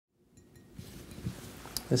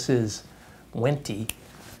This is Wente,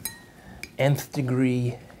 nth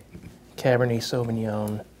degree Cabernet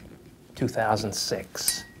Sauvignon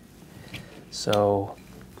 2006. So,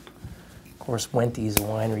 of course, Wente is a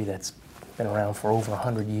winery that's been around for over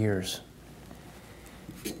 100 years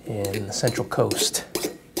in the Central Coast.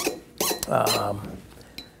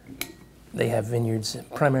 They have vineyards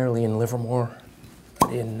primarily in Livermore,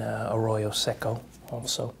 in Arroyo Seco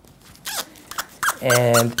also.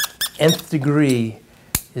 And nth degree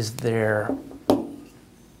is their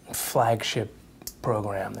flagship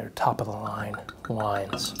program, their top-of-the-line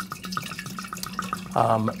wines.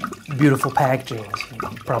 Beautiful packaging, as you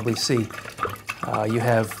can probably see. You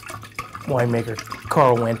have winemaker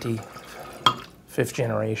Carl Wente, 5th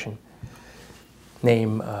generation,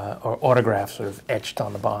 name or autograph sort of etched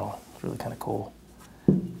on the bottle. It's really kind of cool.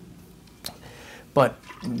 But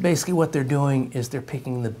basically what they're doing is they're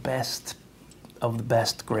picking the best of the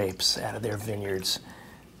best grapes out of their vineyards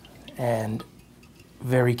and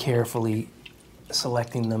very carefully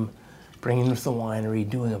selecting them, bringing them to the winery,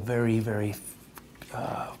 doing a very, very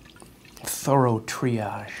thorough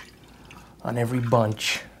triage on every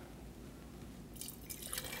bunch.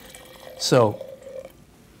 So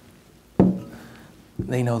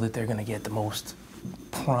they know that they're going to get the most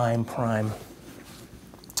prime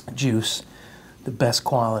juice, the best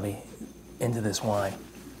quality into this wine.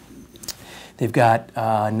 They've got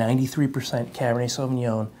 93% Cabernet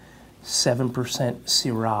Sauvignon, 7%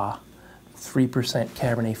 Syrah, 3%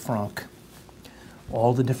 Cabernet Franc.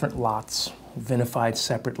 All the different lots vinified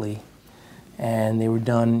separately, and they were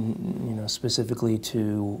done, you know, specifically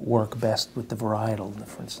to work best with the varietal.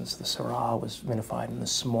 For instance, the Syrah was vinified in the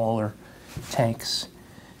smaller tanks,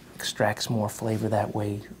 extracts more flavor that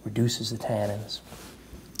way, reduces the tannins.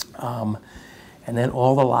 And then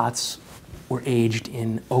all the lots were aged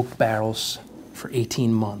in oak barrels for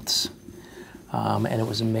 18 months. And it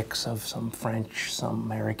was a mix of some French, some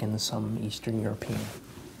American, some Eastern European.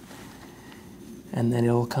 And then it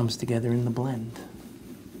all comes together in the blend.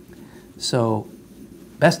 So,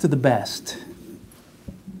 best of the best.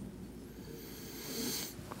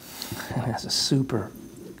 And it has a super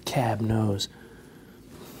cab nose.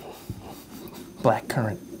 Black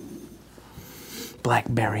currant,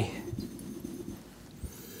 blackberry,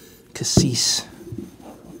 cassis,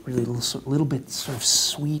 really little bit sort of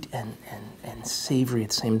sweet and savory at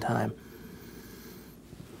the same time.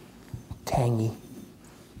 Tangy.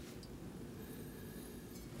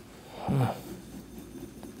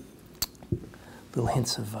 Little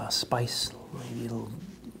hints of spice, maybe a little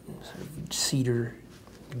sort of cedar,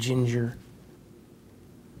 ginger.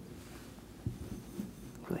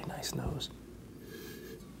 Really nice nose.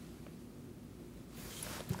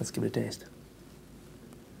 Let's give it a taste.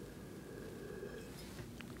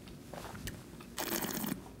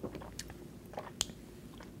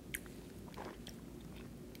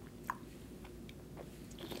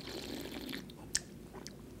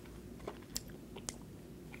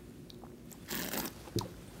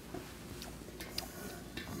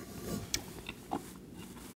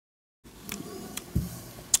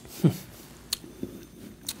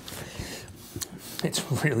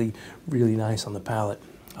 It's really, really nice on the palate.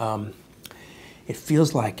 It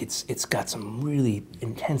feels like it's got some really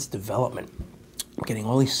intense development. I'm getting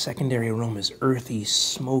all these secondary aromas, earthy,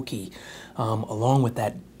 smoky, along with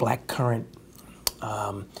that black currant,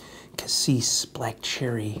 cassis, black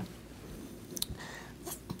cherry,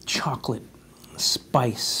 chocolate,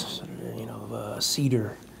 spice, you know,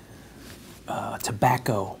 cedar,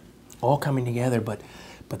 tobacco, all coming together. But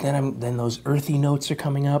then those earthy notes are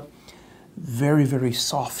coming up. Very, very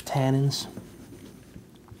soft tannins,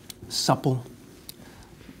 supple,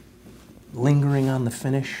 lingering on the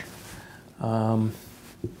finish.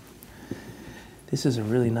 This is a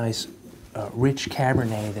really nice, rich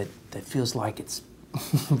Cabernet that feels like it's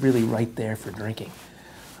really right there for drinking.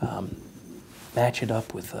 Match it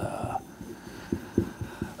up with a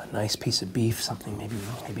nice piece of beef, something maybe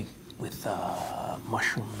with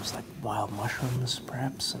mushrooms, like wild mushrooms,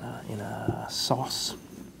 perhaps in a sauce.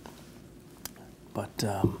 But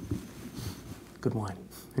good wine.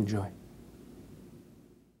 Enjoy.